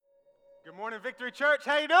Good morning, Victory Church.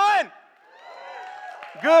 How you doing?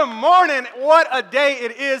 Good morning. What a day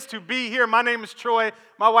it is to be here. My name is Troy.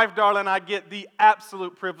 My wife, Darla, and I get the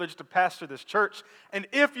absolute privilege to pastor this church. And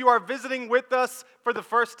if you are visiting with us for the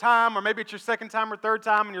first time, or maybe it's your second time or third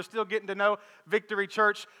time, and you're still getting to know Victory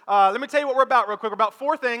Church, let me tell you what we're about real quick. We're about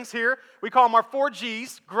four things here. We call them our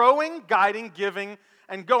 4Gs: growing, guiding, giving,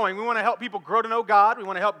 and going. We want to help people grow to know God. We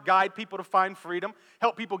want to help guide people to find freedom,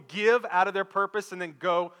 help people give out of their purpose, and then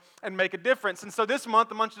go and make a difference. And so this month,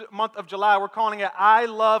 the month of July, we're calling it I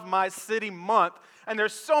Love My City Month. And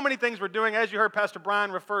there's so many things we're doing. As you heard Pastor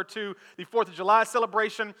Brian refer to the 4th of July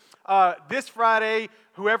celebration. This Friday,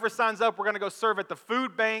 whoever signs up, we're going to go serve at the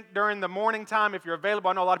food bank during the morning time if you're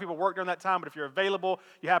available. I know a lot of people work during that time, but if you're available,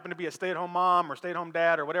 you happen to be a stay-at-home mom or stay-at-home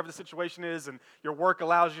dad or whatever the situation is, and your work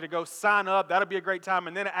allows you to go sign up, that'll be a great time.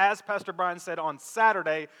 And then as Pastor Brian said, on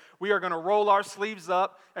Saturday, we are going to roll our sleeves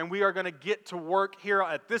up, and we are going to get to work here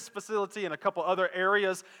at this facility and a couple other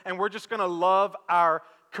areas, and we're just going to love our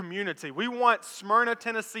community. We want Smyrna,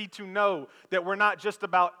 Tennessee to know that we're not just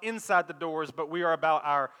about inside the doors, but we are about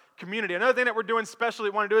our community. Another thing that we're doing special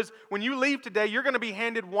we want to do is when you leave today, you're going to be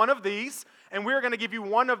handed one of these, and we're going to give you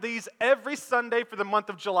one of these every Sunday for the month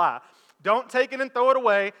of July. Don't take it and throw it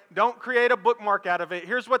away. Don't create a bookmark out of it.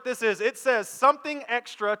 Here's what this is. It says something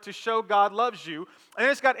extra to show God loves you, and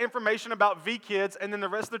it's got information about V-Kids and then the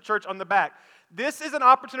rest of the church on the back. This is an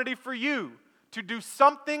opportunity for you to do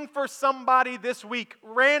something for somebody this week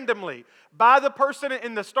randomly. Buy the person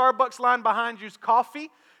in the Starbucks line behind you's coffee,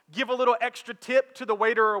 give a little extra tip to the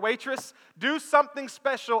waiter or waitress, do something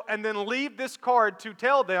special, and then leave this card to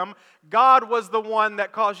tell them God was the one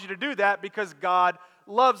that caused you to do that because God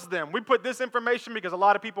loves them. We put this information because a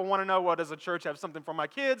lot of people want to know, well, does the church have something for my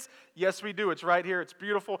kids? Yes, we do. It's right here. It's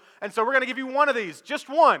beautiful. And so we're going to give you one of these, just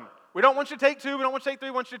one. We don't want you to take two. We don't want you to take three.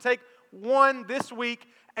 We want you to take one this week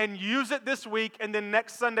and use it this week, and then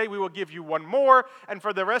next Sunday we will give you one more, and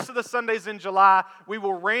for the rest of the Sundays in July, we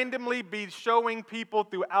will randomly be showing people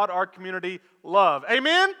throughout our community love.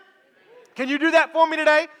 Amen? Can you do that for me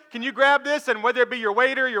today? Can you grab this, and whether it be your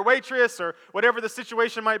waiter, your waitress, or whatever the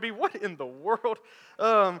situation might be, what in the world?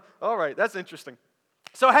 All right, that's interesting.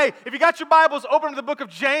 So hey, if you got your Bibles, open to the book of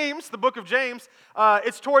James,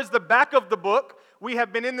 it's towards the back of the book. We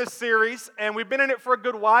have been in this series, and we've been in it for a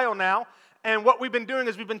good while now. And what we've been doing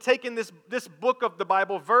is we've been taking this book of the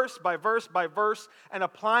Bible verse by verse by verse and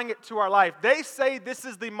applying it to our life. They say this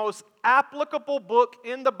is the most applicable book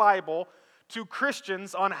in the Bible to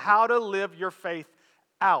Christians on how to live your faith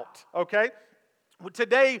out, okay? Well,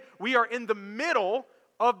 today, we are in the middle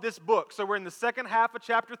of this book. So we're in the second half of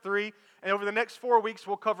chapter 3, and over the next 4 weeks,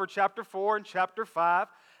 we'll cover chapter 4 and chapter 5.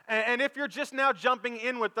 And if you're just now jumping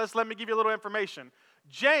in with us, let me give you a little information.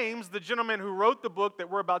 James, the gentleman who wrote the book that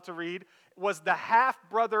we're about to read, was the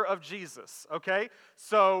half-brother of Jesus, okay?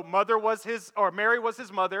 So Mary was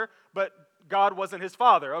his mother, but God wasn't his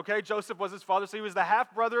father, okay? Joseph was his father, so he was the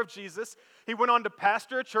half-brother of Jesus. He went on to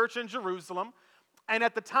pastor a church in Jerusalem, and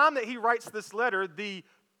at the time that he writes this letter, the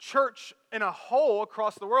church in a whole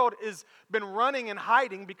across the world has been running and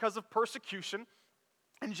hiding because of persecution,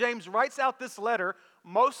 and James writes out this letter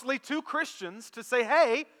mostly to Christians to say,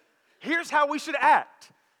 hey, here's how we should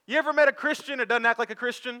act. You ever met a Christian that doesn't act like a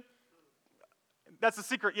Christian? That's a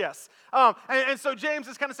secret, yes. And so James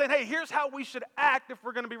is kind of saying, hey, here's how we should act if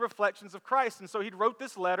we're going to be reflections of Christ. And so he wrote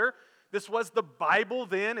this letter. This was the Bible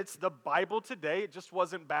then. It's the Bible today. It just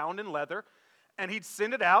wasn't bound in leather. And he'd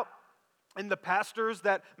send it out. And the pastors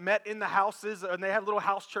that met in the houses, and they had little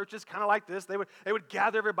house churches kind of like this, they would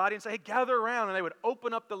gather everybody and say, hey, gather around. And they would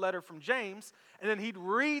open up the letter from James. And then he'd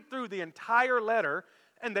read through the entire letter,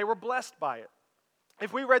 and they were blessed by it.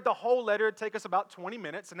 If we read the whole letter, it'd take us about 20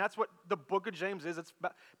 minutes, and that's what the book of James is. It's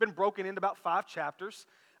been broken into about 5 chapters,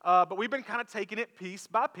 but we've been kind of taking it piece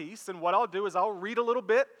by piece, and what I'll do is I'll read a little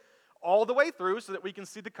bit all the way through so that we can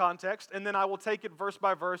see the context, and then I will take it verse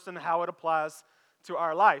by verse and how it applies to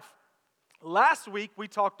our life. Last week, we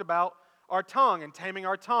talked about our tongue and taming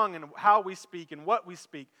our tongue and how we speak and what we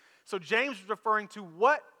speak. So James is referring to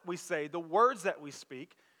what we say, the words that we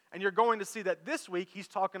speak, and you're going to see that this week he's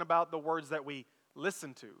talking about the words that we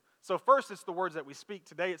listen to. So first it's the words that we speak.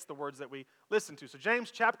 Today it's the words that we listen to. So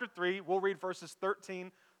James chapter 3, we'll read verses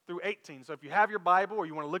 13 through 18. So if you have your Bible or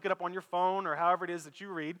you want to look it up on your phone or however it is that you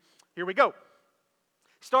read, here we go.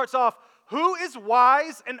 Starts off, who is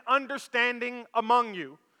wise and understanding among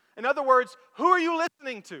you? In other words, who are you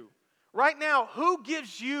listening to? Right now, who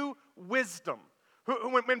gives you wisdom?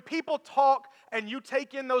 When people talk and you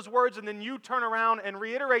take in those words and then you turn around and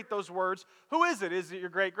reiterate those words, who is it? Is it your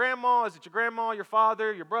great-grandma? Is it your grandma, your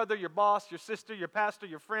father, your brother, your boss, your sister, your pastor,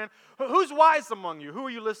 your friend? Who's wise among you? Who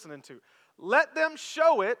are you listening to? Let them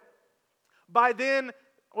show it by then,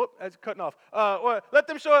 that's cutting off. Let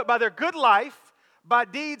them show it by their good life, by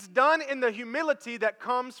deeds done in the humility that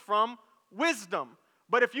comes from wisdom.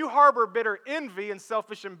 But if you harbor bitter envy and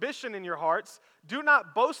selfish ambition in your hearts, do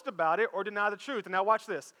not boast about it or deny the truth. And now watch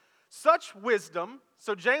this. Such wisdom,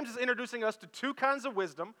 so James is introducing us to two kinds of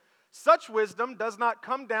wisdom. Such wisdom does not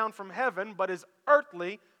come down from heaven, but is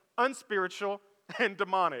earthly, unspiritual, and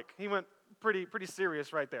demonic. He went pretty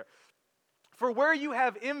serious right there. For where you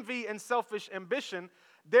have envy and selfish ambition,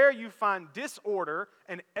 there you find disorder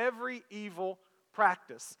and every evil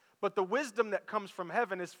practice. But the wisdom that comes from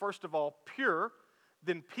heaven is first of all pure,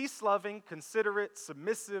 then peace-loving, considerate,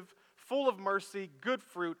 submissive, full of mercy, good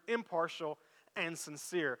fruit, impartial, and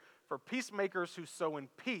sincere. For peacemakers who sow in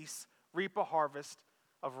peace reap a harvest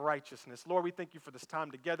of righteousness. Lord, we thank you for this time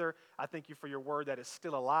together. I thank you for your word that is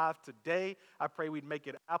still alive today. I pray we'd make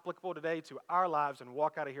it applicable today to our lives and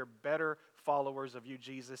walk out of here better followers of you,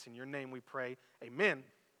 Jesus. In your name we pray, amen.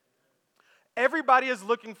 Everybody is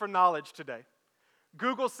looking for knowledge today.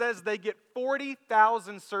 Google says they get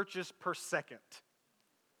 40,000 searches per second.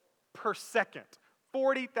 Per second.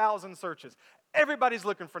 40,000 searches. Everybody's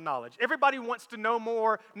looking for knowledge. Everybody wants to know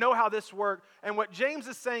more, know how this works. And what James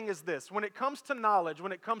is saying is this. When it comes to knowledge,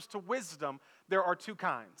 when it comes to wisdom, there are two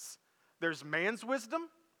kinds. There's man's wisdom,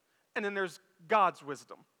 and then there's God's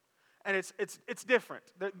wisdom. And it's different.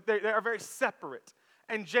 They are very separate.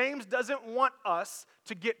 And James doesn't want us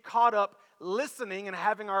to get caught up listening and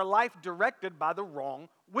having our life directed by the wrong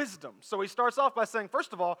wisdom. So he starts off by saying,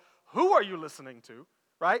 first of all, who are you listening to?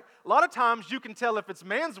 Right? A lot of times you can tell if it's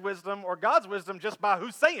man's wisdom or God's wisdom just by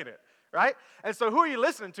who's saying it, right? And so who are you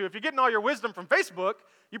listening to? If you're getting all your wisdom from Facebook,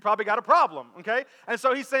 you probably got a problem, okay? And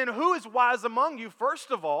so he's saying, who is wise among you,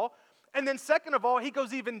 first of all? And then second of all, he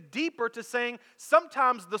goes even deeper to saying,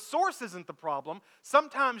 sometimes the source isn't the problem.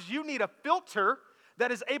 Sometimes you need a filter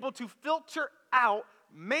that is able to filter out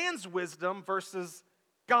man's wisdom versus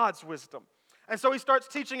God's wisdom. And so he starts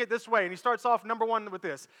teaching it this way, and he starts off, number one, with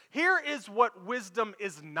this. Here is what wisdom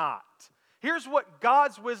is not. Here's what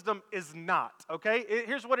God's wisdom is not, okay?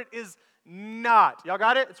 Here's what it is not. Y'all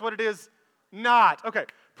got it? It's what it is not. Okay,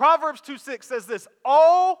 Proverbs 2:6 says this,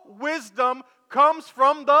 all wisdom comes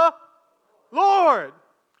from the Lord.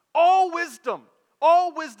 All wisdom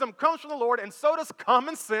comes from the Lord, and so does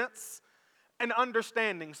common sense and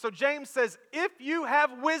understanding. So James says, if you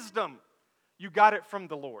have wisdom, you got it from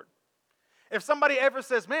the Lord. If somebody ever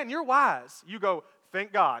says, man, you're wise, you go,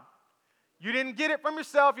 thank God. You didn't get it from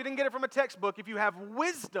yourself. You didn't get it from a textbook. If you have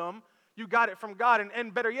wisdom, you got it from God.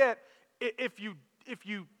 And better yet, if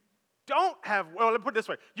you don't have, well, let me put it this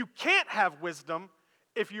way. You can't have wisdom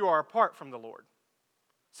if you are apart from the Lord.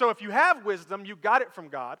 So if you have wisdom, you got it from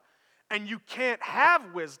God. And you can't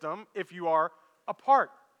have wisdom if you are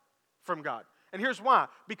apart from God. And here's why.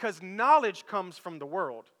 Because knowledge comes from the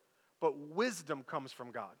world, but wisdom comes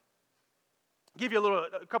from God. Give you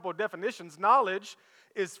a couple of definitions. Knowledge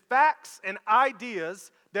is facts and ideas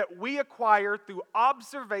that we acquire through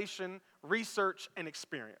observation, research, and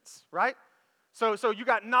experience, right? So you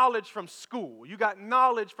got knowledge from school. You got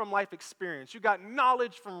knowledge from life experience. You got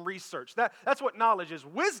knowledge from research. That's what knowledge is.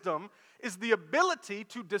 Wisdom is the ability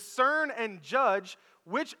to discern and judge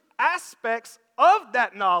which aspects of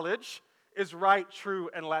that knowledge is right, true,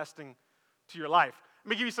 and lasting to your life. Let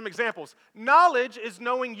me give you some examples. Knowledge is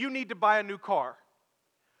knowing you need to buy a new car.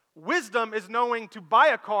 Wisdom is knowing to buy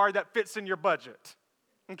a car that fits in your budget.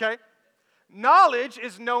 Okay? Knowledge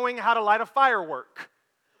is knowing how to light a firework.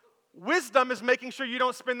 Wisdom is making sure you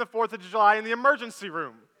don't spend the 4th of July in the emergency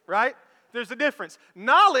room, right? There's a difference.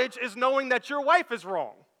 Knowledge is knowing that your wife is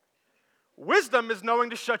wrong. Wisdom is knowing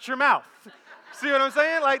to shut your mouth. See what I'm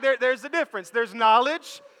saying? Like there's a difference. There's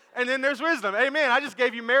knowledge. And then there's wisdom. Amen. I just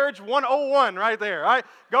gave you marriage 101 right there. All right?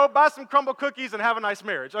 Go buy some crumble cookies and have a nice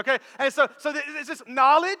marriage, okay? And so it's just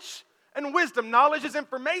knowledge and wisdom. Knowledge is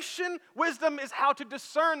information. Wisdom is how to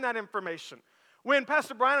discern that information. When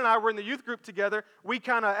Pastor Brian and I were in the youth group together, we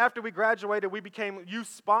after we graduated, we became youth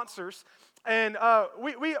sponsors. And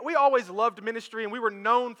we always loved ministry, and we were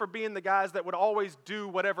known for being the guys that would always do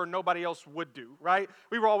whatever nobody else would do, right?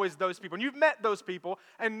 We were always those people. And you've met those people,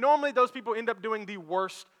 and normally those people end up doing the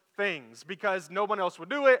worst things because no one else would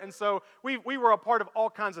do it, and so we were a part of all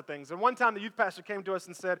kinds of things. And one time the youth pastor came to us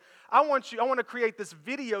and said, I want to create this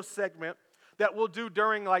video segment that we'll do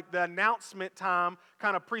during like the announcement time,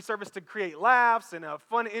 kind of pre-service to create laughs and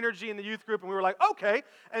fun energy in the youth group. And we were like, okay.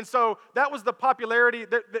 And so that was the popularity,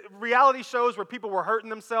 the reality shows where people were hurting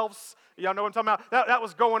themselves. Y'all know what I'm talking about? That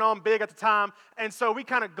was going on big at the time. And so we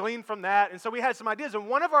kind of gleaned from that. And so we had some ideas. And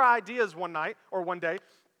one of our ideas one day,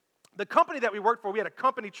 the company that we worked for, we had a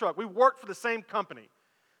company truck. We worked for the same company.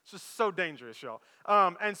 It's just so dangerous, y'all.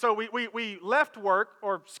 And so we left work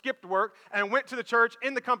or skipped work and went to the church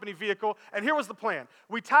in the company vehicle. And here was the plan.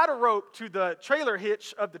 We tied a rope to the trailer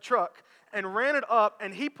hitch of the truck and ran it up,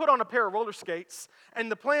 and he put on a pair of roller skates. And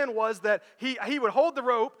the plan was that he would hold the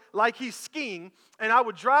rope like he's skiing, and I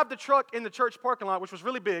would drive the truck in the church parking lot, which was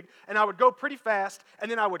really big, and I would go pretty fast, and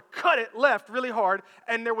then I would cut it left really hard,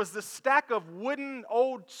 and there was this stack of wooden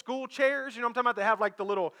old school chairs, you know what I'm talking about? They have like the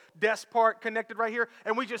little desk part connected right here,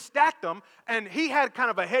 and we just stacked them, and he had kind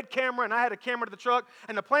of a head camera, and I had a camera to the truck,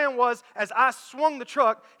 and the plan was, as I swung the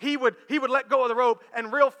truck, he would let go of the rope,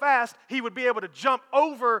 and real fast, he would be able to jump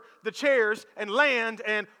over the chairs and land,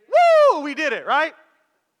 and woo, we did it, right?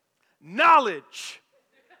 Knowledge.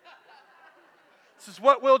 This is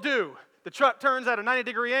what we'll do. The truck turns at a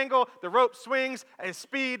 90-degree angle, the rope swings, and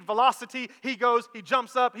speed, velocity, he goes, he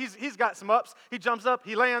jumps up, he's got some ups, he jumps up,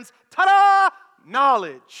 he lands, ta-da!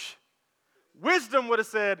 Knowledge. Wisdom would have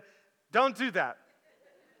said, don't do that.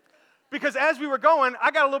 Because as we were going,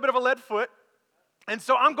 I got a little bit of a lead foot, and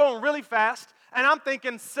so I'm going really fast, and I'm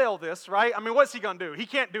thinking, sell this, right? I mean, what's he going to do? He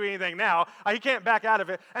can't do anything now. He can't back out of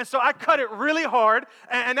it. And so I cut it really hard,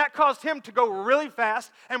 and that caused him to go really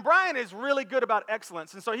fast. And Brian is really good about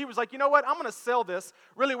excellence. And so he was like, you know what? I'm going to sell this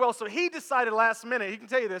really well. So he decided last minute, he can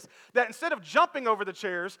tell you this, that instead of jumping over the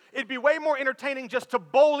chairs, it'd be way more entertaining just to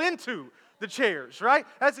bowl into the chairs, right?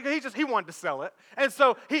 He wanted to sell it. And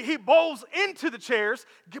so he bowls into the chairs,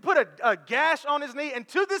 put a gash on his knee, and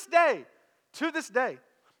to this day,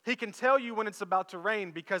 he can tell you when it's about to rain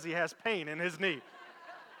because he has pain in his knee.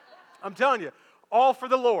 I'm telling you, all for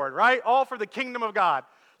the Lord, right? All for the kingdom of God.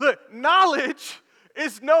 Look, knowledge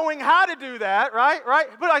is knowing how to do that, right?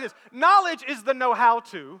 Put it like this. Knowledge is the know how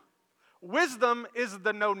to. Wisdom is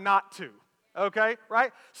the know not to, okay?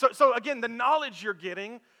 Right? So again, the knowledge you're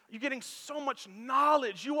getting so much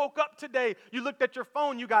knowledge. You woke up today, you looked at your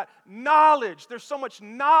phone, you got knowledge. There's so much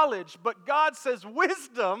knowledge, but God says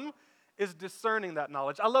wisdom is discerning that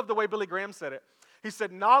knowledge. I love the way Billy Graham said it. He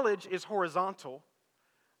said, knowledge is horizontal,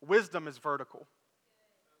 wisdom is vertical.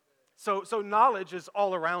 So knowledge is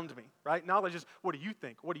all around me, right? Knowledge is, what do you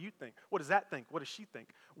think? What do you think? What does that think? What does she think?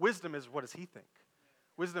 Wisdom is, what does he think?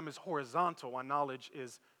 Wisdom is horizontal, while knowledge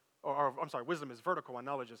is, wisdom is vertical, while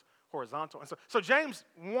knowledge is horizontal. And so James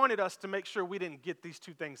wanted us to make sure we didn't get these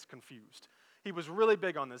two things confused. He was really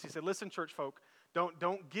big on this. He said, listen, church folk,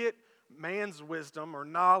 don't get man's wisdom or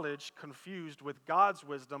knowledge confused with God's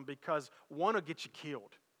wisdom, because one will get you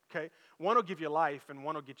killed, okay? One will give you life and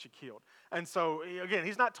one will get you killed. And so, again,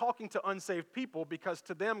 he's not talking to unsaved people, because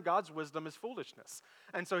to them, God's wisdom is foolishness.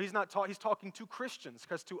 And so he's talking to Christians,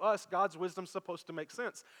 because to us, God's wisdom is supposed to make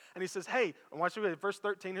sense. And he says, hey, and watch verse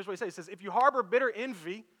 13, here's what he says. He says, if you harbor bitter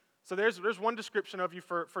envy, so there's one description of you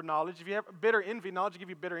for knowledge. If you have bitter envy, knowledge will give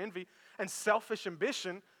you bitter envy, and selfish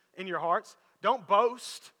ambition in your hearts, don't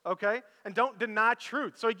boast, okay? And don't deny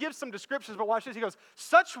truth. So he gives some descriptions, but watch this. He goes,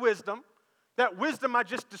 such wisdom, that wisdom I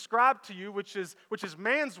just described to you, which is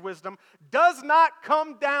man's wisdom, does not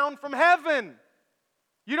come down from heaven.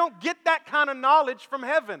 You don't get that kind of knowledge from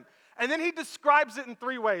heaven. And then he describes it in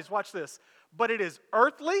three ways. Watch this. But it is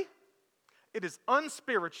earthly, it is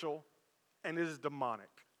unspiritual, and it is demonic.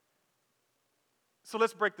 So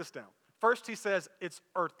let's break this down. First, he says it's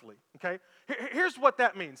earthly, okay? Here's what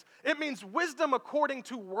that means. It means wisdom according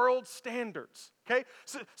to world standards, okay?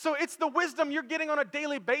 So it's the wisdom you're getting on a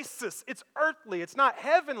daily basis. It's earthly. It's not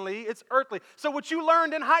heavenly. It's earthly. So what you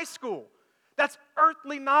learned in high school, that's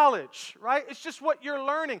earthly knowledge, right? It's just what you're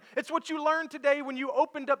learning. It's what you learned today when you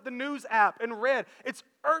opened up the news app and read. It's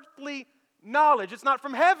earthly knowledge. It's not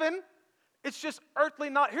from heaven. It's just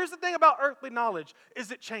earthly knowledge. Here's the thing about earthly knowledge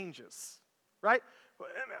is it changes, right?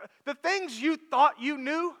 The things you thought you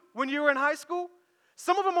knew when you were in high school,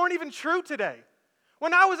 some of them aren't even true today.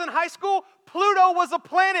 When I was in high school, Pluto was a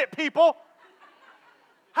planet, people.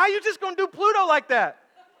 How you just going to do Pluto like that?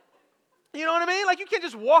 You know what I mean? Like, you can't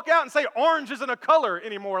just walk out and say orange isn't a color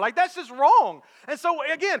anymore. Like, that's just wrong. And so,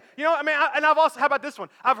 again, you know, I've also, how about this one?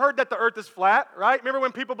 I've heard that the earth is flat, right? Remember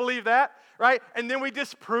when people believed that, right? And then we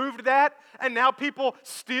disproved that, and now people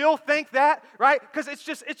still think that, right? Because it's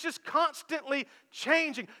just constantly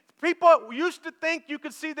changing. People used to think you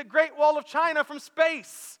could see the Great Wall of China from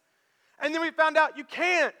space. And then we found out you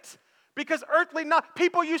can't, because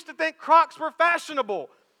people used to think Crocs were fashionable.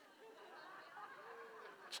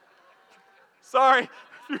 Sorry,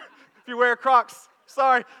 if you wear Crocs.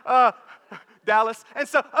 Sorry, Dallas. And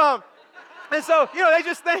so, they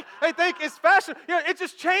just think it's fashion. It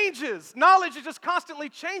just changes. Knowledge is just constantly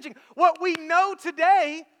changing. What we know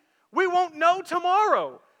today, we won't know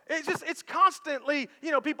tomorrow. It's constantly,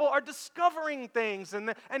 people are discovering things and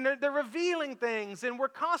they're revealing things, and we're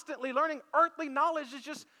constantly learning. Earthly knowledge is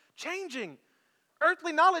just changing.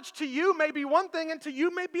 Earthly knowledge to you may be one thing, and to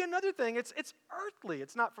you may be another thing. It's earthly.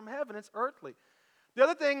 It's not from heaven. It's earthly. The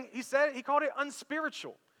other thing he called it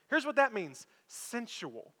unspiritual. Here's what that means: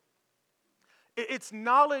 sensual. It's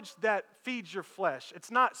knowledge that feeds your flesh.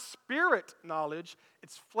 It's not spirit knowledge,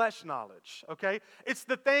 it's flesh knowledge, okay? It's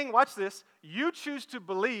the thing, watch this, you choose to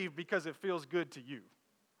believe because it feels good to you,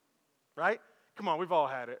 right? Come on, we've all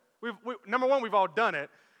had it. Number one, we've all done it.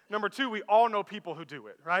 Number two, we all know people who do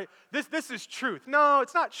it, right? This is truth. No,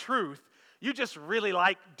 it's not truth. You just really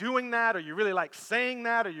like doing that, or you really like saying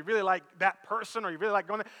that, or you really like that person, or you really like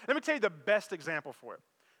going there. Let me tell you the best example for it.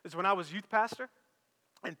 Is when I was youth pastor,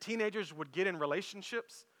 and teenagers would get in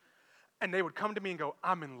relationships, and they would come to me and go,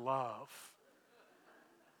 I'm in love.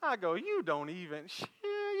 I go, you don't even,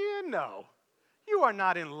 you are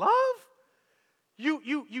not in love.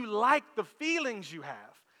 You like the feelings you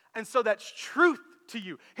have, and so that's truth to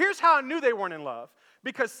you. Here's how I knew they weren't in love,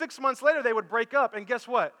 because 6 months later they would break up, and guess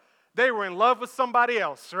what? They were in love with somebody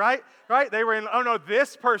else, right? They were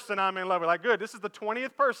this person I'm in love with. Like, good, this is the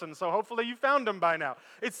 20th person, so hopefully you found them by now.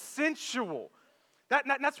 It's sensual.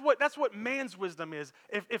 That's what man's wisdom is.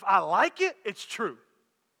 If I like it, it's true.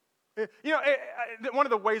 One of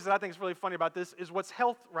the ways that I think is really funny about this is what's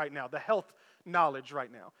health right now, the health knowledge right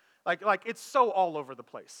now. Like it's so all over the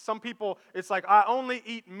place. Some people, it's like, I only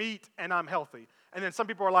eat meat and I'm healthy. And then some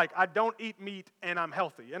people are like, I don't eat meat and I'm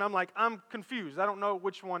healthy. And I'm like, I'm confused. I don't know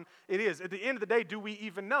which one it is. At the end of the day, do we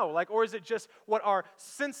even know? Or is it just what our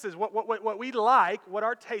senses, what we like, what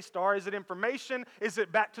our tastes are? Is it information? Is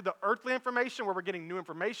it back to the earthly information where we're getting new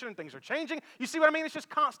information and things are changing? You see what I mean? It's just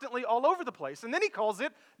constantly all over the place. And then he calls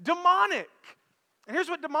it demonic. And here's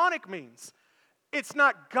what demonic means. It's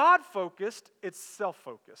not God-focused, it's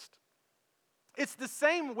self-focused. It's the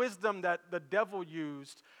same wisdom that the devil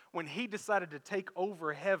used when he decided to take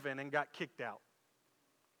over heaven and got kicked out.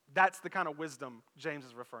 That's the kind of wisdom James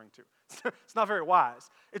is referring to. It's not very wise.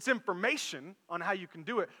 It's information on how you can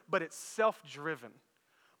do it, but it's self-driven.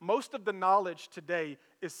 Most of the knowledge today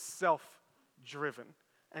is self-driven.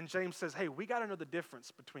 And James says, hey, we got to know the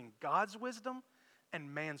difference between God's wisdom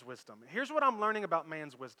and man's wisdom. Here's what I'm learning about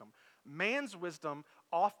man's wisdom. Man's wisdom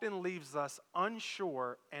often leaves us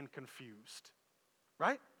unsure and confused,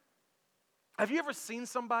 right? Have you ever seen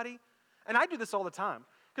somebody, and I do this all the time,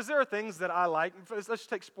 because there are things that I like. Let's just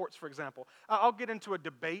take sports, for example. I'll get into a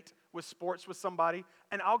debate with sports with somebody,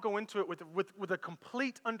 and I'll go into it with a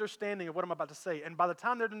complete understanding of what I'm about to say. And by the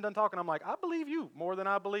time they're done talking, I'm like, I believe you more than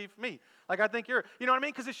I believe me. I think you know what I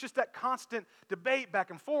mean? Because it's just that constant debate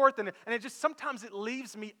back and forth, and it just, sometimes it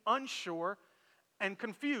leaves me unsure and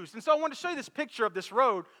confused. And so I wanted to show you this picture of this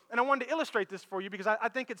road, and I wanted to illustrate this for you because I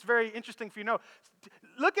think it's very interesting for you to know.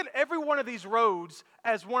 Look at every one of these roads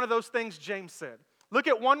as one of those things James said. Look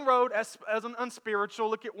at one road as an unspiritual,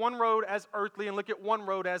 look at one road as earthly, and look at one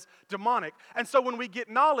road as demonic. And so when we get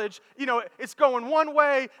knowledge, it's going one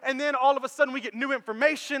way, and then all of a sudden we get new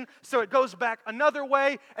information, so it goes back another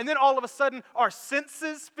way, and then all of a sudden our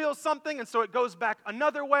senses feel something, and so it goes back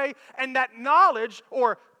another way, and that knowledge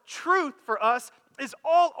or truth for us is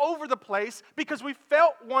all over the place because we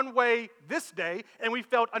felt one way this day and we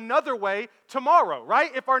felt another way tomorrow,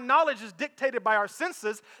 right? If our knowledge is dictated by our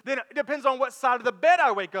senses, then it depends on what side of the bed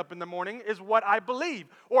I wake up in the morning is what I believe.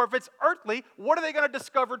 Or if it's earthly, what are they going to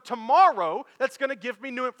discover tomorrow that's going to give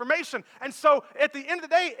me new information? And so at the end of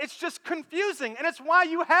the day, it's just confusing. And it's why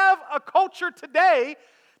you have a culture today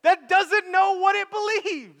that doesn't know what it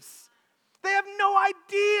believes. They have no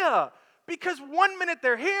idea. Because one minute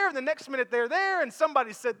they're here, and the next minute they're there, and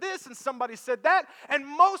somebody said this, and somebody said that, and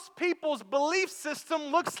most people's belief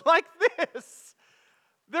system looks like this.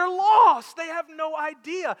 They're lost. They have no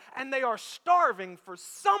idea, and they are starving for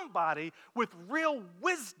somebody with real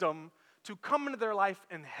wisdom to come into their life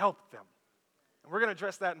and help them. And we're going to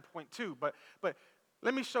address that in point 2, but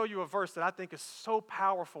let me show you a verse that I think is so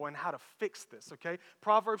powerful in how to fix this, okay?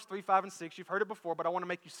 Proverbs 3, 5, and 6. You've heard it before, but I want to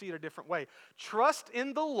make you see it a different way. Trust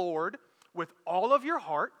in the Lord with all of your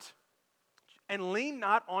heart and lean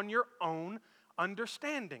not on your own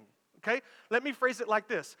understanding, okay? Let me phrase it like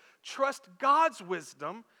this. Trust God's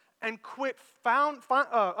wisdom and quit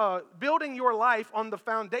building your life on the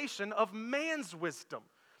foundation of man's wisdom.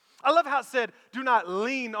 I love how it said, do not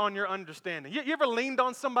lean on your understanding. You ever leaned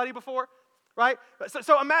on somebody before? right?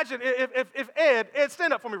 So imagine if Ed,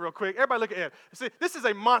 stand up for me real quick. Everybody look at Ed. See, this is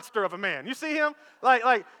a monster of a man. You see him?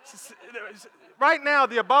 Right now,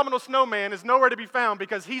 the abominable snowman is nowhere to be found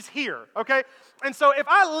because he's here, okay? And so if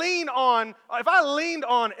I leaned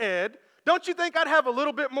on Ed, don't you think I'd have a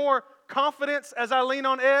little bit more confidence as I lean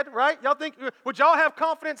on Ed, right? Would y'all have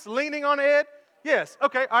confidence leaning on Ed? Yes.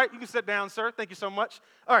 Okay. All right. You can sit down, sir. Thank you so much.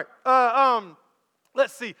 All right.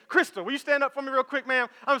 Let's see. Crystal, will you stand up for me real quick, ma'am?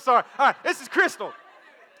 I'm sorry. All right. This is Crystal.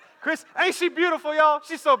 Ain't she beautiful, y'all?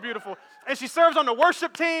 She's so beautiful. And she serves on the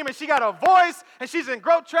worship team, and she got a voice, and she's in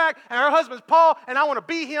growth track, and her husband's Paul, and I want to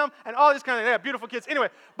be him, and all these they have beautiful kids. Anyway,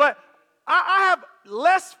 but I have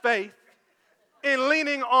less faith in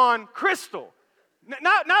leaning on Crystal.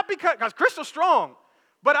 Not because Crystal's strong,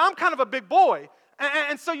 but I'm kind of a big boy.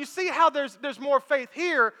 And so you see how there's more faith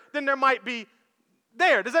here than there might be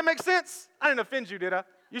there. Does that make sense? I didn't offend you, did I?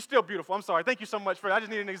 You're still beautiful. I'm sorry. Thank you so much for that. I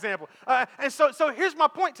just need an example. And so here's my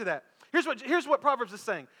point to that. Here's what Proverbs is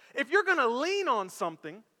saying. If you're going to lean on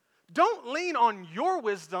something, don't lean on your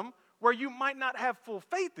wisdom where you might not have full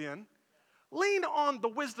faith in. Lean on the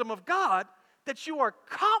wisdom of God that you are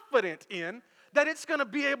confident in that it's going to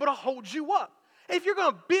be able to hold you up. If you're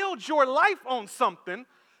going to build your life on something,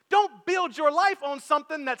 don't build your life on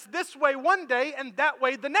something that's this way one day and that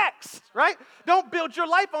way the next, right? Don't build your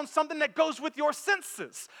life on something that goes with your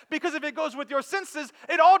senses. Because if it goes with your senses,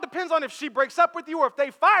 it all depends on if she breaks up with you or if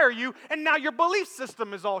they fire you, and now your belief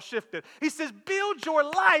system is all shifted. He says, build your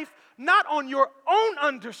life not on your own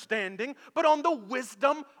understanding, but on the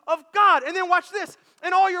wisdom of God. And then watch this.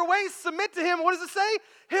 In all your ways, submit to him. What does it say?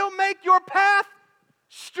 He'll make your path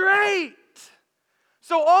straight.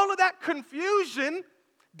 So all of that confusion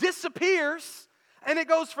disappears, and it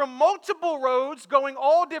goes from multiple roads going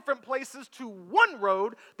all different places to one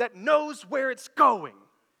road that knows where it's going.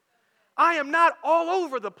 I am not all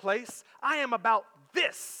over the place. I am about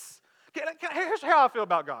this. Here's how I feel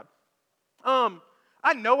about God.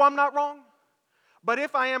 I know I'm not wrong, but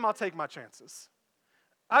if I am, I'll take my chances.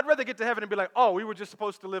 I'd rather get to heaven and be like, oh, we were just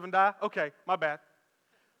supposed to live and die? Okay, my bad.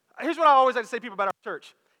 Here's what I always like to say to people about our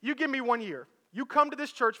church. You give me 1 year. You come to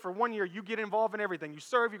this church for 1 year, you get involved in everything. You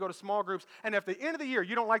serve, you go to small groups, and at the end of the year,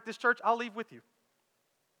 you don't like this church, I'll leave with you.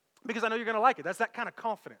 Because I know you're going to like it. That's that kind of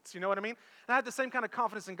confidence, you know what I mean? And I have the same kind of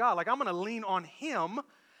confidence in God. Like, I'm going to lean on him,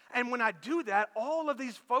 and when I do that, all of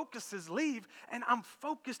these focuses leave, and I'm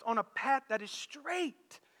focused on a path that is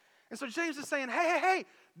straight. And so James is saying, hey,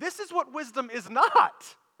 this is what wisdom is not,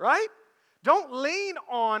 right? Don't lean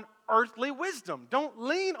on earthly wisdom. Don't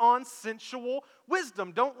lean on sensual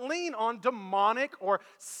wisdom. Don't lean on demonic or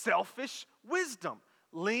selfish wisdom.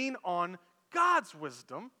 Lean on God's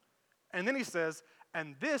wisdom. And then he says,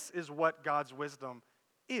 and this is what God's wisdom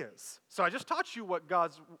is. So I just taught you what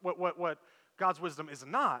God's wisdom is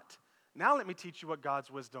not. Now let me teach you what God's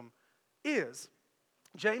wisdom is.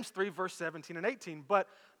 James 3, verse 17 and 18. But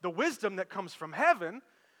the wisdom that comes from heaven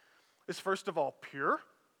is first of all pure.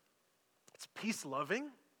 It's peace-loving,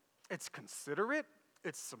 it's considerate,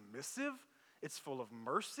 it's submissive, it's full of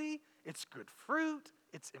mercy, it's good fruit,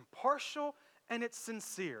 it's impartial, and it's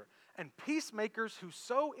sincere. And peacemakers who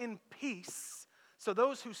sow in peace, so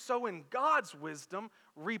those who sow in God's wisdom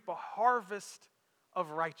reap a harvest of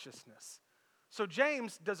righteousness. So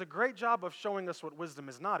James does a great job of showing us what wisdom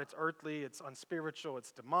is not. It's earthly, it's unspiritual,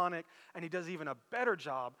 it's demonic, and he does even a better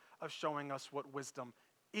job of showing us what wisdom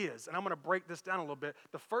is. And I'm going to break this down a little bit.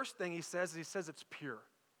 The first thing he says it's pure.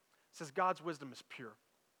 He says God's wisdom is pure.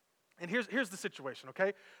 And here's the situation,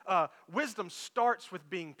 okay? Wisdom starts with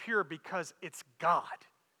being pure because it's God.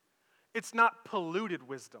 It's not polluted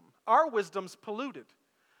wisdom. Our wisdom's polluted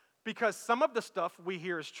because some of the stuff we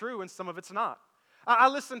hear is true and some of it's not. I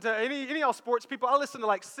listen to any of y'all sports people, I listen to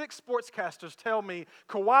like 6 sportscasters tell me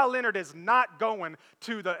Kawhi Leonard is not going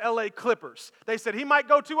to the LA Clippers. They said he might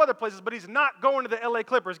go to other places, but he's not going to the LA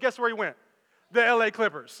Clippers. Guess where he went? The LA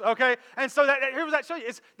Clippers, okay? And so here's that show you.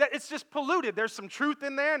 It's just polluted. There's some truth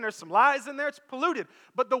in there and there's some lies in there. It's polluted.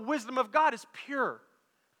 But the wisdom of God is pure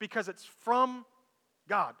because it's from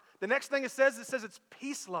God. The next thing it says it's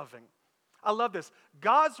peace-loving. I love this.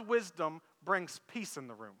 God's wisdom brings peace in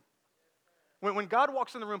the room. When God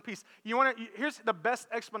walks in the room, peace. Here's the best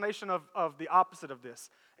explanation of the opposite of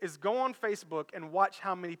this, is go on Facebook and watch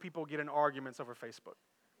how many people get in arguments over Facebook,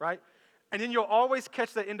 right? And then you'll always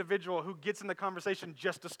catch that individual who gets in the conversation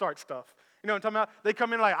just to start stuff. You know what I'm talking about? They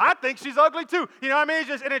come in like, I think she's ugly too. You know what I mean?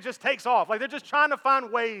 It just takes off. Like they're just trying to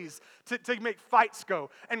find ways to make fights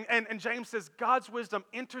go. And James says God's wisdom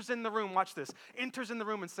enters in the room, watch this, enters in the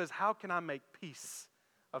room and says, how can I make peace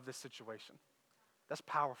of this situation? That's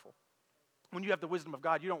powerful. when you have the wisdom of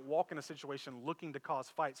God, you don't walk in a situation looking to cause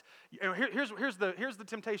fights. Here's the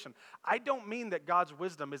temptation. I don't mean that God's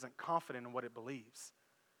wisdom isn't confident in what it believes,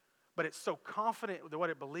 but it's so confident in what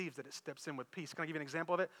it believes that it steps in with peace. Can I give you an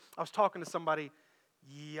example of it? I was talking to somebody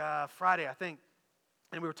Friday, I think,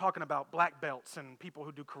 and we were talking about black belts and people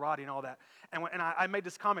who do karate and all that. And I made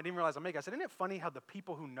this comment, didn't realize I made it. I said, isn't it funny how the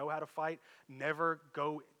people who know how to fight never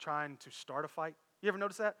go trying to start a fight? You ever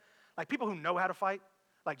notice that? Like people who know how to fight,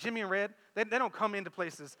 like Jimmy and Red, they don't come into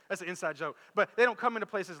places, that's an inside joke, but they don't come into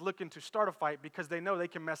places looking to start a fight because they know they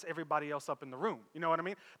can mess everybody else up in the room. You know what I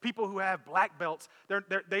mean? People who have black belts,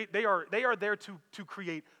 they are there to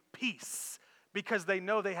create peace because they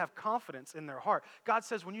know they have confidence in their heart. God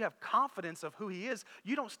says when you have confidence of who he is,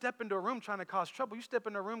 you don't step into a room trying to cause trouble. You step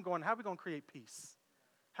into a room going, how are we going to create peace?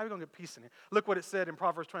 How are we going to get peace in here? Look what it said in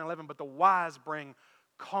Proverbs 20:11, but the wise bring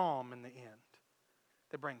calm in the end.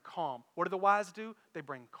 They bring calm. What do the wise do? They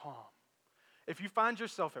bring calm. If you find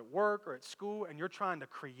yourself at work or at school and you're trying to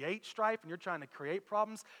create strife and you're trying to create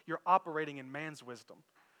problems, you're operating in man's wisdom.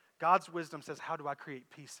 God's wisdom says, how do I create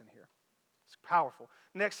peace in here? It's powerful.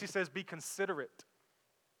 Next, he says, be considerate.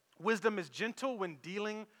 Wisdom is gentle when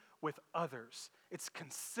dealing with others. It's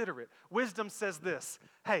considerate. Wisdom says this,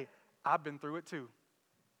 hey, I've been through it too.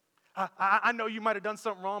 I know you might have done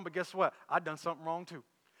something wrong, but guess what? I've done something wrong too.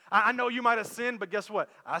 I know you might have sinned, but guess what?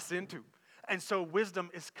 I sinned too. And so wisdom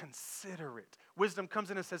is considerate. Wisdom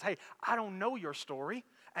comes in and says, hey, I don't know your story,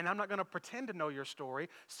 and I'm not going to pretend to know your story.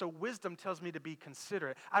 So wisdom tells me to be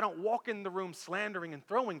considerate. I don't walk in the room slandering and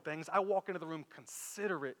throwing things. I walk into the room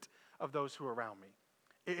considerate of those who are around me.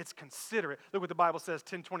 It's considerate. Look what the Bible says,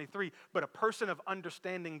 10:23. But a person of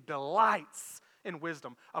understanding delights in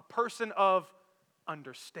wisdom. A person of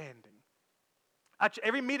understanding.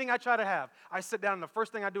 Every meeting I try to have, I sit down and the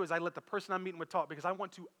first thing I do is I let the person I'm meeting with talk because I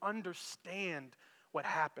want to understand what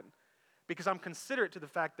happened. Because I'm considerate to the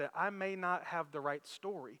fact that I may not have the right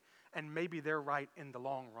story and maybe they're right in the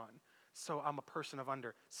long run. So I'm a person of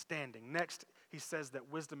understanding. Next, he says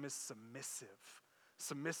that wisdom is submissive.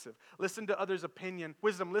 Submissive. Listen to others' opinion.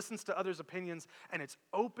 Wisdom listens to others' opinions and it's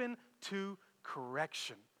open to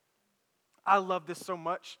correction. I love this so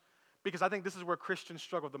much because I think this is where Christians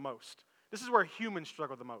struggle the most. This is where humans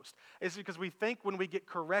struggle the most. It's because we think when we get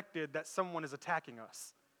corrected that someone is attacking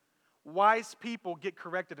us. Wise people get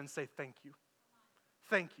corrected and say, thank you.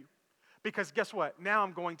 Thank you. Because guess what? Now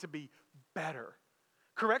I'm going to be better.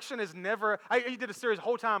 Correction is never, I did a series the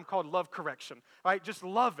whole time called Love Correction. Right? Just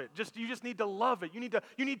love it. You just need to love it. You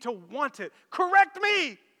need to want it. Correct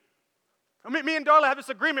me. I mean, me and Darla have this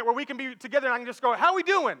agreement where we can be together and I can just go, how are we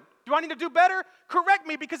doing? Do I need to do better? Correct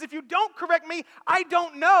me, because if you don't correct me, I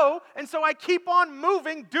don't know, and so I keep on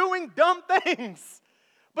moving, doing dumb things.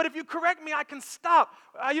 But if you correct me, I can stop.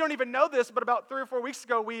 You don't even know this, but about 3 or 4 weeks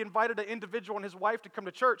ago, we invited an individual and his wife to come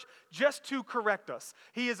to church just to correct us.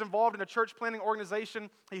 He is involved in a church planting organization.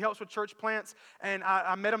 He helps with church plants, and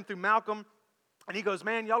I met him through Malcolm. And he goes,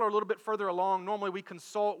 man, y'all are a little bit further along. Normally we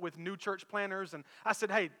consult with new church planters. And I said,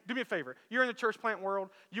 hey, do me a favor. You're in the church plant world.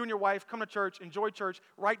 You and your wife come to church, enjoy church.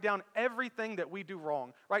 Write down everything that we do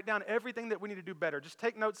wrong. Write down everything that we need to do better. Just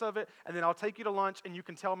take notes of it, and then I'll take you to lunch, and you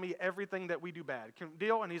can tell me everything that we do bad.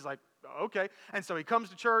 Deal? And he's like, okay. And so he comes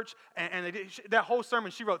to church, and they did, that whole sermon,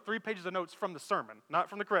 she wrote 3 pages of notes from the sermon, not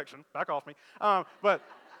from the correction. Back off me. But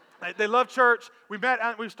they love church. We met,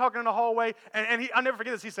 we was talking in the hallway, and I'll never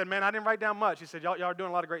forget this. He said, man, I didn't write down much. He said, y'all are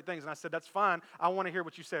doing a lot of great things. And I said, that's fine. I want to hear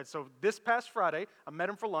what you said. So this past Friday, I met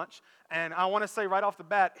him for lunch, and I want to say right off the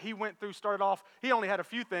bat, he started off, he only had a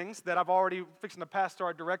few things that I've already fixing to pass to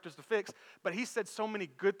our directors to fix, but he said so many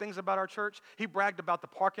good things about our church. He bragged about the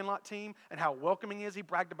parking lot team and how welcoming he is. He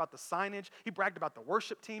bragged about the signage. He bragged about the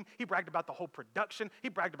worship team. He bragged about the whole production. He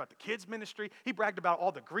bragged about the kids ministry. He bragged about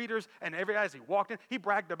all the greeters and as he walked in. He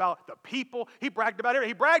bragged about the people. He bragged about it.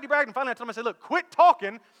 He bragged, and finally I told him, I said, look, quit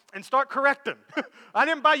talking and start correcting. I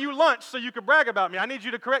didn't buy you lunch so you could brag about me. I need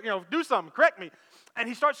you to correct, do something, correct me. And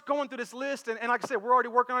he starts going through this list, and like I said, we're already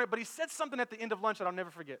working on it, but he said something at the end of lunch that I'll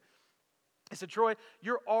never forget. He said, Troy,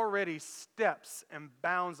 you're already steps and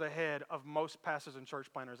bounds ahead of most pastors and church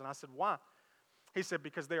planners. And I said, why? He said,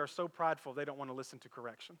 because they are so prideful, they don't want to listen to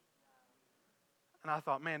correction. And I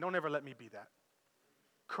thought, man, don't ever let me be that.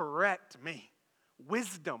 Correct me.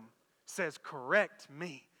 Wisdom says, correct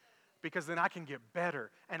me, because then I can get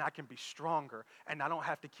better and I can be stronger and I don't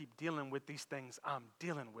have to keep dealing with these things I'm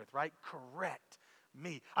dealing with, right? Correct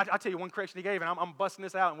me. I'll tell you one correction he gave, and I'm busting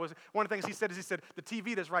this out. And one of the things he said is, the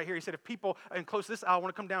TV that's right here, he said, if people in close to this aisle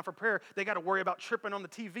want to come down for prayer, they got to worry about tripping on the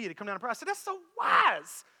TV to come down to prayer. I said, that's so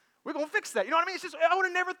wise. We're going to fix that. You know what I mean? It's just, I would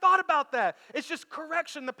have never thought about that. It's just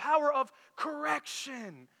correction, the power of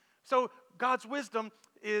correction. So God's wisdom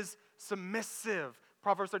is submissive.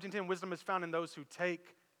 Proverbs 13:10, wisdom is found in those who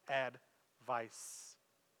take advice.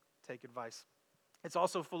 Take advice. It's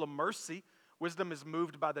also full of mercy. Wisdom is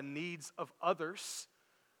moved by the needs of others.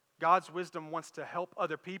 God's wisdom wants to help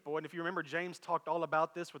other people. And if you remember, James talked all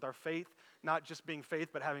about this with our faith, not just being faith,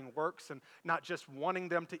 but having works, and not just wanting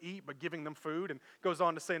them to eat, but giving them food. And goes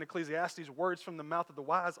on to say in Ecclesiastes, words from the mouth of the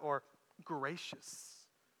wise are gracious.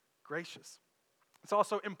 Gracious. It's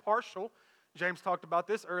also impartial. James talked about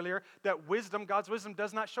this earlier, that wisdom, God's wisdom,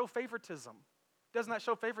 does not show favoritism. Does not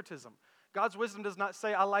show favoritism. God's wisdom does not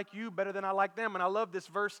say, I like you better than I like them. And I love this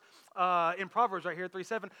verse in Proverbs right here,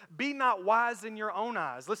 3:7. Be not wise in your own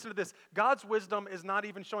eyes. Listen to this. God's wisdom is not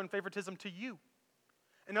even showing favoritism to you.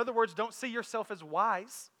 In other words, don't see yourself as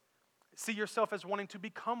wise. See yourself as wanting to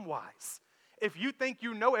become wise. If you think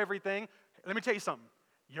you know everything, let me tell you something.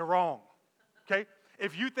 You're wrong. Okay?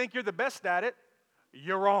 If you think you're the best at it,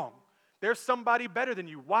 you're wrong. There's somebody better than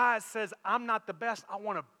you. Wise says, I'm not the best. I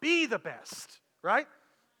want to be the best. Right?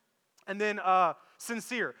 And then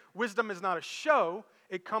sincere. Wisdom is not a show.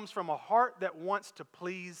 It comes from a heart that wants to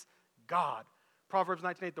please God. Proverbs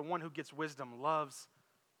 19:8, the one who gets wisdom loves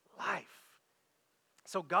life.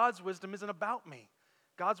 So God's wisdom isn't about me.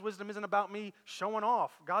 God's wisdom isn't about me showing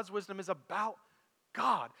off. God's wisdom is about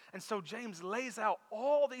God. And so James lays out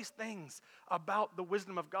all these things about the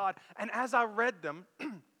wisdom of God. And as I read them,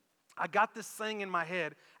 I got this saying in my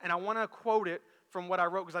head, and I want to quote it from what I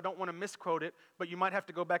wrote because I don't want to misquote it, but you might have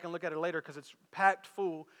to go back and look at it later because it's packed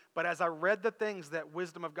full. But as I read the things that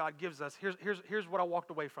wisdom of God gives us, here's what I walked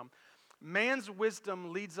away from. Man's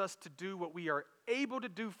wisdom leads us to do what we are able to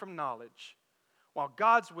do from knowledge, while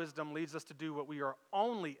God's wisdom leads us to do what we are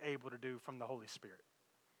only able to do from the Holy Spirit.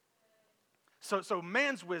 So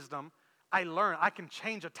man's wisdom, I learn. I can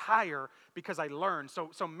change a tire because I learn.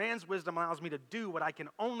 So man's wisdom allows me to do what I can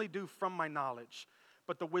only do from my knowledge.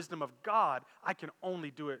 But the wisdom of God, I can only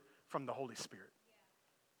do it from the Holy Spirit.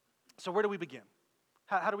 So where do we begin?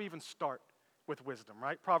 How do we even start with wisdom,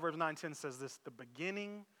 right? Proverbs 9:10 says this, the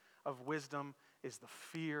beginning of wisdom is the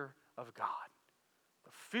fear of God.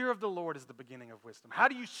 The fear of the Lord is the beginning of wisdom. How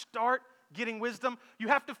do you start getting wisdom? You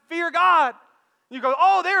have to fear God. You go,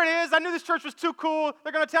 oh, there it is. I knew this church was too cool.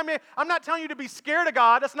 They're going to tell me. I'm not telling you to be scared of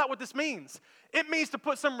God. That's not what this means. It means to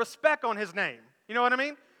put some respect on His name. You know what I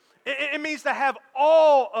mean? It means to have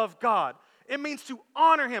awe of God. It means to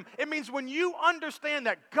honor Him. It means when you understand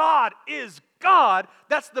that God is God,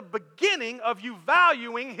 that's the beginning of you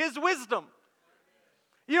valuing His wisdom.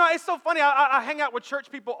 You know, it's so funny. I hang out with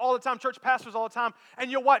church people all the time, church pastors all the time,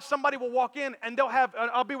 and you'll watch somebody will walk in and they'll have,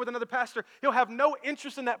 I'll be with another pastor, he'll have no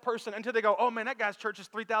interest in that person until they go, oh man, that guy's church is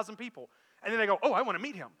 3,000 people. And then they go, oh, I want to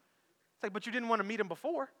meet him. It's like, but you didn't want to meet him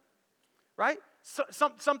before. Right? So,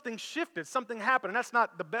 something shifted, something happened. And that's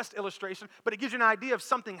not the best illustration, but it gives you an idea of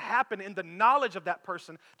something happened in the knowledge of that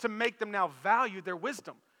person to make them now value their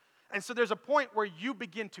wisdom. And so there's a point where you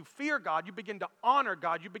begin to fear God, you begin to honor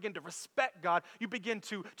God, you begin to respect God, you begin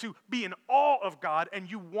to be in awe of God, and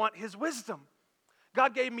you want His wisdom.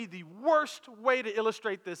 God gave me the worst way to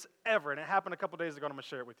illustrate this ever, and it happened a couple days ago, and I'm going to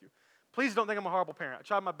share it with you. Please don't think I'm a horrible parent. I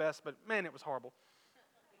tried my best, but man, it was horrible.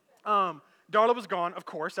 Darla was gone, of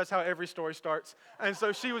course. That's how every story starts. And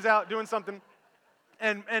so she was out doing something.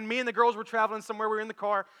 And me and the girls were traveling somewhere. We were in the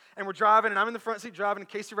car, and we're driving, and I'm in the front seat driving. And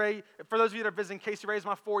Casey Ray, for those of you that are visiting, Casey Ray is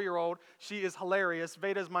my 4-year-old. She is hilarious.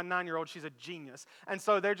 Veda is my 9-year-old. She's a genius. And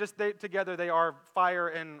so together they are fire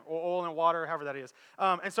and oil and water, however that is.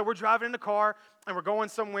 And so we're driving in the car, and we're going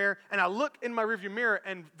somewhere. And I look in my rearview mirror,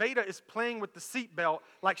 and Veda is playing with the seat belt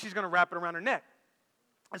like she's going to wrap it around her neck.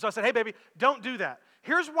 And so I said, hey, baby, don't do that.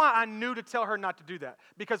 Here's why I knew to tell her not to do that.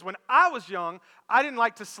 Because when I was young, I didn't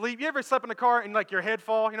like to sleep. You ever slept in the car and like your head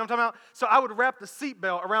fall? You know what I'm talking about? So I would wrap the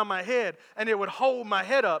seatbelt around my head, and it would hold my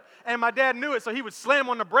head up. And my dad knew it, so he would slam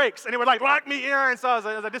on the brakes, and it would like lock me in. And so I was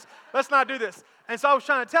like let's not do this. And so I was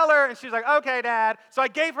trying to tell her, and she's like, okay, Dad. So I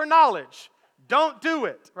gave her knowledge. Don't do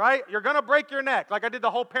it, right? You're going to break your neck. Like I did the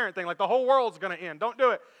whole parent thing. Like the whole world's going to end. Don't do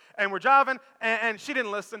it. And we're driving, and she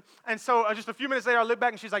didn't listen. And so just a few minutes later, I look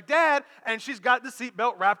back, and she's like, Dad, and she's got the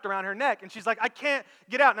seatbelt wrapped around her neck. And she's like, I can't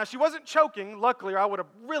get out. Now, she wasn't choking, luckily, or I would have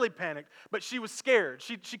really panicked, but she was scared.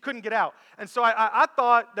 She couldn't get out. And so I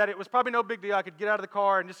thought that it was probably no big deal. I could get out of the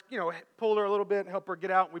car and just, pull her a little bit and help her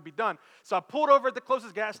get out, and we'd be done. So I pulled over at the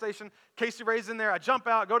closest gas station. Casey Ray's in there. I jump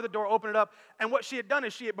out, go to the door, open it up. And what she had done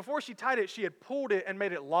is before she tied it, she had pulled it and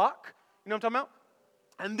made it lock. You know what I'm talking about?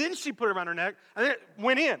 And then she put it around her neck, and then it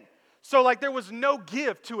went in. So like there was no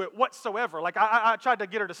give to it whatsoever. Like I tried to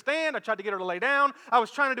get her to stand. I tried to get her to lay down. I was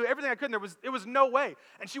trying to do everything I could. And it was no way.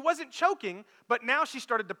 And she wasn't choking, but now she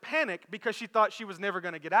started to panic because she thought she was never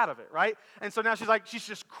going to get out of it, right? And so now she's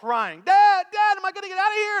just crying, Dad, am I going to get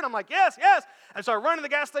out of here? And I'm like, yes. And so I run to the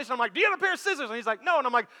gas station. I'm like, do you have a pair of scissors? And he's like, no. And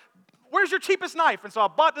I'm like, where's your cheapest knife? And so I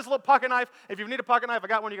bought this little pocket knife. If you need a pocket knife, I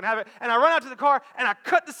got one, you can have it. And I run out to the car, and I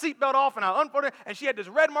cut the seatbelt off, and I unfolded it, and she had this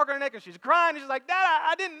red mark on her neck, and she's crying, and she's like, Dad,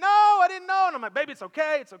 I didn't know. And I'm like, baby, it's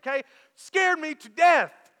okay. Scared me to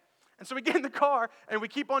death. And so we get in the car, and we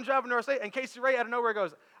keep on driving to our state, and Casey Ray out of nowhere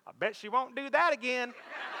goes, I bet she won't do that again.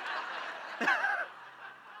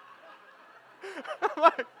 I'm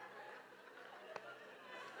like,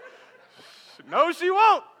 no, she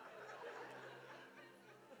won't.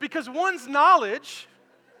 Because one's knowledge,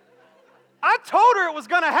 I told her it was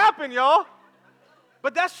going to happen, y'all.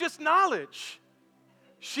 But that's just knowledge.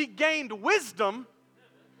 She gained wisdom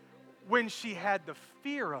when she had the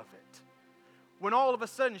fear of it. When all of a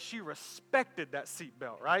sudden she respected that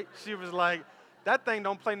seatbelt, right? She was like, that thing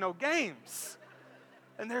don't play no games.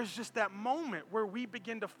 And there's just that moment where we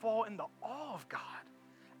begin to fall in the awe of God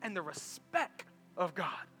and the respect of God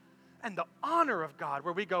and the honor of God,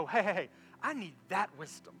 where we go, hey, I need that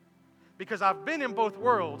wisdom because I've been in both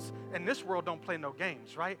worlds, and this world don't play no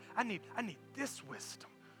games, right? I need this wisdom.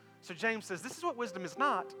 So James says, this is what wisdom is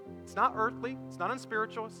not. It's not earthly. It's not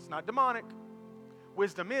unspiritual. It's not demonic.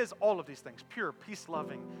 Wisdom is all of these things: pure,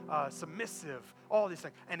 peace-loving, submissive, all these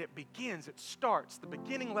things. And it starts, the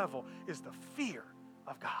beginning level is the fear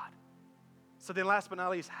of God. So then last but not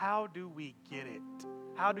least, how do we get it?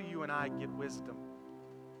 How do you and I get wisdom?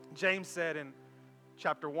 James said in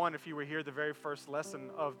chapter 1, if you were here, the very first lesson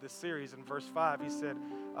of this series, in verse 5, he said,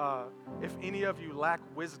 if any of you lack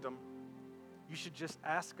wisdom, you should just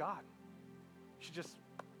ask God. You should just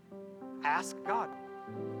ask God.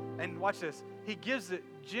 And watch this. He gives it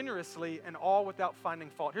generously and all without finding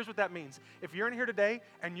fault. Here's what that means. If you're in here today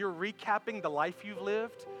and you're recapping the life you've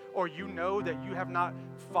lived, or you know that you have not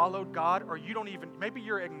followed God, or you don't even, maybe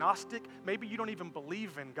you're agnostic, maybe you don't even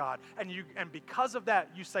believe in God, and because of that,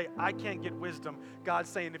 you say, I can't get wisdom. God's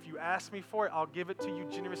saying, if you ask me for it, I'll give it to you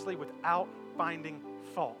generously without finding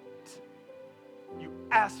fault. You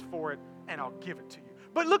ask for it, and I'll give it to you.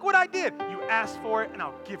 But look what I did. You asked for it, and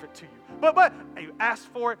I'll give it to you. But you asked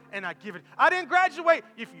for it, and I give it. I didn't graduate.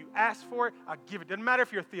 If you ask for it, I'll give it. Doesn't matter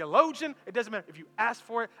if you're a theologian. It doesn't matter. If you ask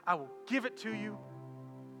for it, I will give it to you,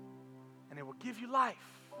 and it will give you life.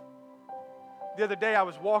 The other day, I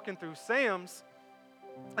was walking through Sam's,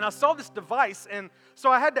 and I saw this device, and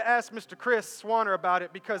so I had to ask Mr. Chris Swanner about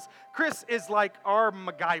it, because Chris is like our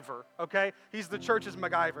MacGyver, okay? He's the church's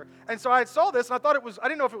MacGyver. And so I saw this, and I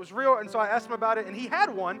didn't know if it was real, and so I asked him about it, and he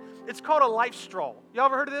had one. It's called a Life Straw. Y'all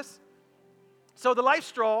ever heard of this? So the Life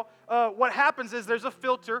Straw, what happens is there's a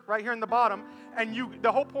filter right here in the bottom, and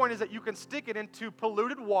the whole point is that you can stick it into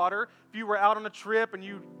polluted water. If you were out on a trip and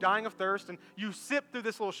you dying of thirst, and you sip through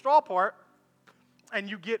this little straw part, and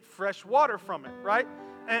you get fresh water from it, right?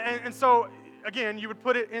 And so, again, you would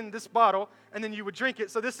put it in this bottle, and then you would drink it.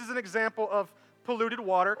 So this is an example of polluted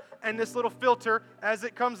water, and this little filter, as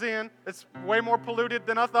it comes in, it's way more polluted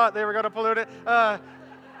than I thought they were going to pollute it.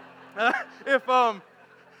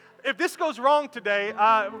 If this goes wrong today,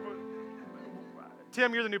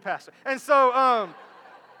 Tim, you're the new pastor. And so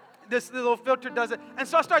this little filter does it. And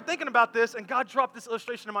so I started thinking about this, and God dropped this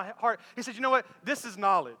illustration in my heart. He said, you know what? This is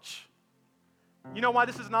knowledge. You know why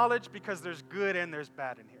this is knowledge? Because there's good and there's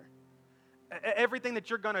bad in here. Everything that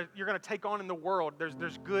you're gonna take on in the world,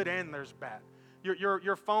 there's good and there's bad.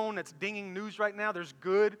 Your phone that's dinging news right now, there's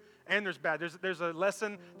good and there's bad. There's a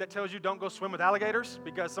lesson that tells you don't go swim with alligators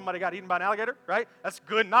because somebody got eaten by an alligator, right? That's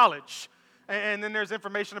good knowledge. And then there's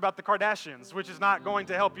information about the Kardashians, which is not going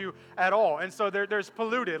to help you at all. And so there's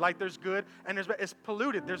polluted, like there's good and it's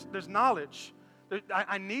polluted. There's knowledge.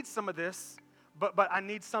 I need some of this, but I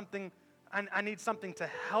need something. I need something to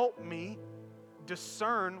help me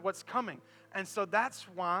discern what's coming. And so that's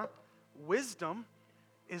why wisdom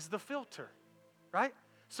is the filter, right?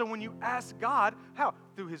 So when you ask God, how?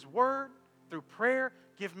 Through His Word, through prayer,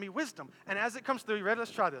 give me wisdom. And as it comes through, you ready?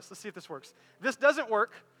 Let's try this. Let's see if this works. If this doesn't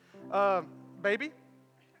work, baby,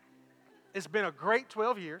 it's been a great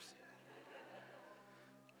 12 years.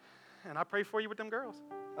 And I pray for you with them girls.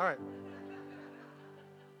 All right.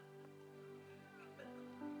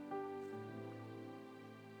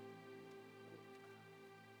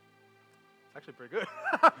 Actually pretty good.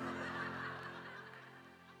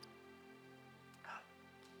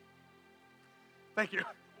 Thank you.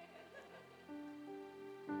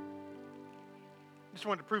 Just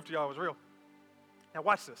wanted to prove to y'all it was real. Now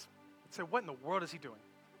watch this. Say, what in the world is he doing?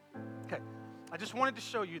 Okay, I just wanted to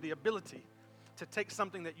show you the ability to take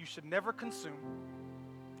something that you should never consume,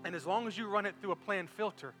 and as long as you run it through a planned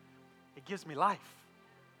filter, it gives me life,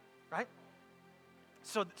 right?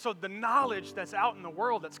 So the knowledge that's out in the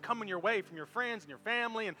world that's coming your way from your friends and your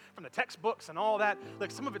family and from the textbooks and all that,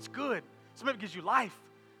 like some of it's good, some of it gives you life,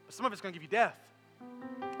 but some of it's going to give you death.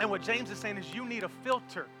 And what James is saying is you need a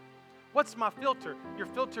filter. What's my filter? Your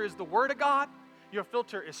filter is the Word of God. Your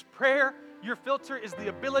filter is prayer. Your filter is the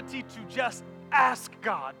ability to just ask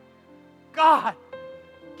God, God,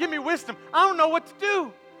 give me wisdom. I don't know what to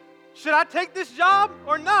do. Should I take this job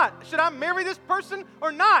or not? Should I marry this person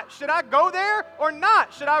or not? Should I go there or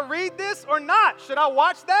not? Should I read this or not? Should I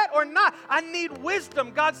watch that or not? I need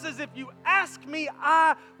wisdom. God says, if you ask me,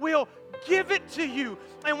 I will give it to you.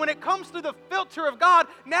 And when it comes to the filter of God,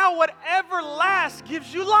 now whatever lasts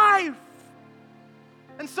gives you life.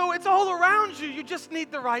 And so it's all around you. You just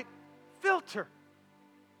need the right filter.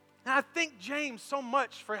 And I thank James so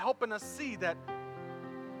much for helping us see that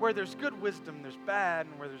where there's good wisdom, there's bad,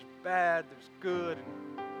 and where there's bad, there's good.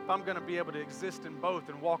 And if I'm going to be able to exist in both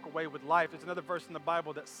and walk away with life, there's another verse in the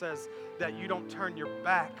Bible that says that you don't turn your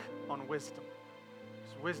back on wisdom,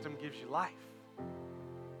 because wisdom gives you life.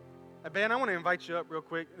 Ben, I want to invite you up real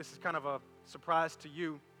quick. This is kind of a surprise to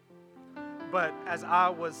you, but as I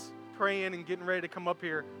was praying and getting ready to come up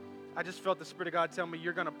here, I just felt the Spirit of God tell me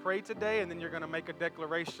you're going to pray today and then you're going to make a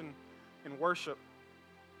declaration in worship.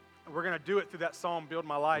 And we're going to do it through that song, Build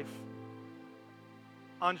My Life.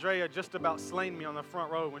 Andrea just about slain me on the front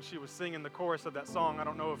row when she was singing the chorus of that song. I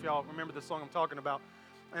don't know if y'all remember the song I'm talking about.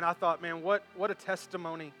 And I thought, man, what a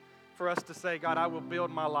testimony for us to say, God, I will build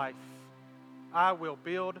my life. I will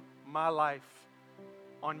build my life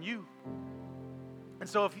on you. And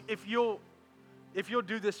so if you'll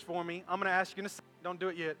do this for me, I'm going to ask you in a second, don't do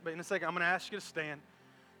it yet, but in a second, I'm going to ask you to stand.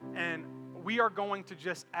 And we are going to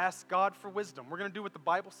just ask God for wisdom. We're going to do what the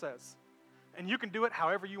Bible says. And you can do it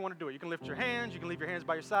however you want to do it. You can lift your hands. You can leave your hands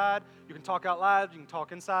by your side. You can talk out loud. You can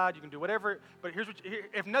talk inside. You can do whatever. But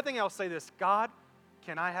if nothing else, say this: God,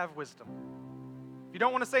 can I have wisdom? If you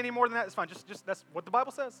don't want to say any more than that, it's fine. Just that's what the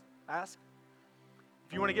Bible says. Ask.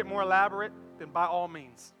 If you want to get more elaborate, then by all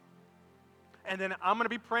means. And then I'm going to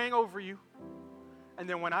be praying over you. And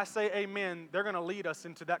then when I say amen, they're going to lead us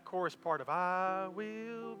into that chorus part of I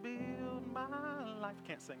will build my life.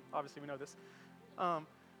 Can't sing. Obviously, we know this.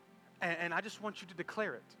 And I just want you to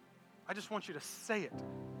declare it. I just want you to say it.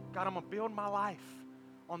 God, I'm going to build my life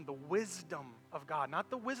on the wisdom of God. Not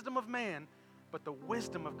the wisdom of man, but the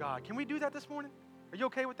wisdom of God. Can we do that this morning? Are you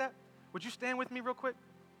okay with that? Would you stand with me real quick?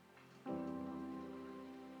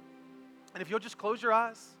 And if you'll just close your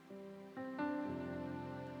eyes.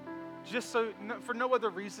 Just so, for no other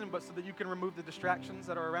reason, but so that you can remove the distractions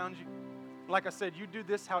that are around you. Like I said, you do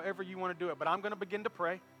this however you want to do it. But I'm going to begin to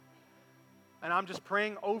pray. And I'm just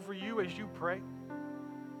praying over you as you pray.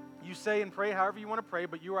 You say and pray however you want to pray,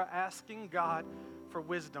 but you are asking God for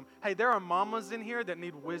wisdom. Hey, there are mamas in here that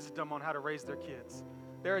need wisdom on how to raise their kids.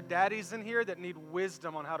 There are daddies in here that need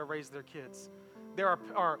wisdom on how to raise their kids. There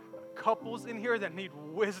are couples in here that need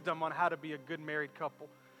wisdom on how to be a good married couple.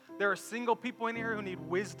 There are single people in here who need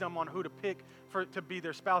wisdom on who to pick to be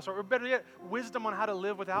their spouse, or better yet, wisdom on how to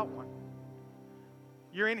live without one.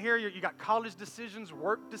 You're in here, you got college decisions,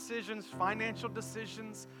 work decisions, financial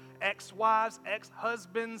decisions, ex-wives,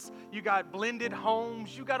 ex-husbands, you got blended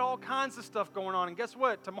homes, you got all kinds of stuff going on. And guess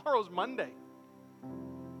what? Tomorrow's Monday.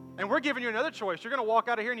 And we're giving you another choice. You're going to walk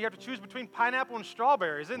out of here and you have to choose between pineapple and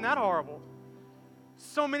strawberries. Isn't that horrible?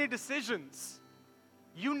 So many decisions.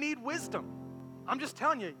 You need wisdom. I'm just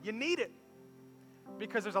telling you, you need it.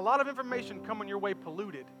 Because there's a lot of information coming your way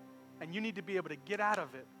polluted, and you need to be able to get out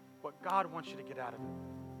of it what God wants you to get out of it.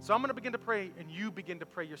 So I'm going to begin to pray, and you begin to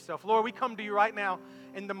pray yourself. Lord, we come to you right now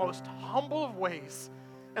in the most humble of ways.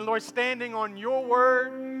 And Lord, standing on your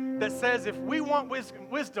word that says if we want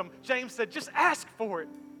wisdom, James said, just ask for it.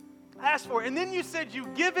 Ask for it. And then you said you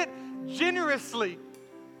give it generously.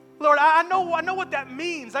 Lord, I know what that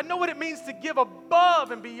means. I know what it means to give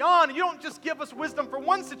above and beyond. You don't just give us wisdom for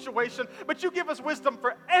one situation, but you give us wisdom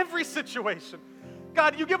for every situation.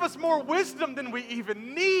 God, you give us more wisdom than we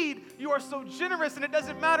even need. You are so generous, and it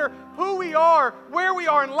doesn't matter who we are, where we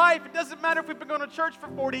are in life. It doesn't matter if we've been going to church for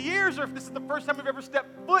 40 years or if this is the first time we've ever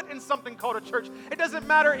stepped foot in something called a church. It doesn't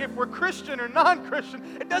matter if we're Christian or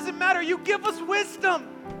non-Christian. It doesn't matter. You give us wisdom.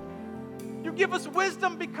 You give us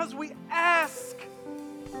wisdom because we ask.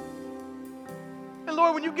 And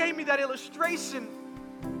Lord, when you gave me that illustration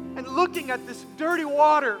and looking at this dirty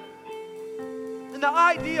water and the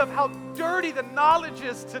idea of how dirty the knowledge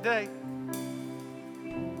is today,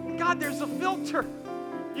 God, there's a filter.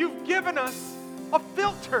 You've given us a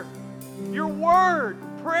filter. your word,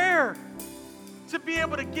 prayer, to be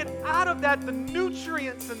able to get out of that the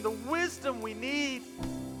nutrients and the wisdom we need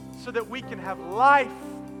so that we can have life.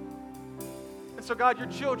 And so, God, your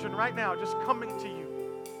children right now just coming to you,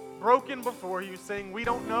 broken before you, saying, we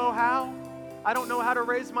don't know how. I don't know how to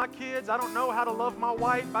raise my kids. I don't know how to love my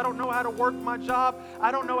wife. I don't know how to work my job.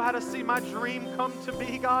 I don't know how to see my dream come to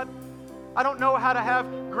be, God. I don't know how to have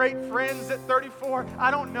great friends at 34.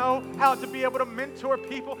 I don't know how to be able to mentor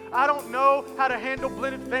people. I don't know how to handle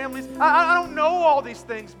blended families. I don't know all these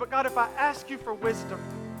things. But God, if I ask you for wisdom,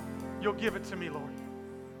 you'll give it to me, Lord.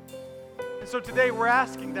 And so today we're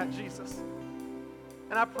asking that, Jesus.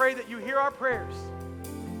 And I pray that you hear our prayers.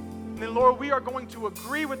 And then, Lord, we are going to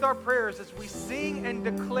agree with our prayers as we sing and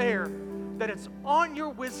declare that it's on your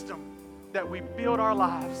wisdom that we build our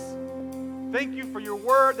lives. Thank you for your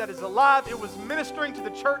word that is alive. It was ministering to the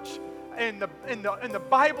church in the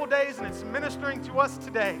Bible days, and it's ministering to us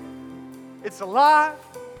today. It's alive.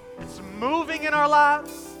 It's moving in our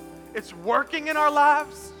lives. It's working in our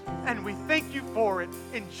lives. And we thank you for it.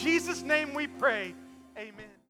 In Jesus' name we pray. Amen.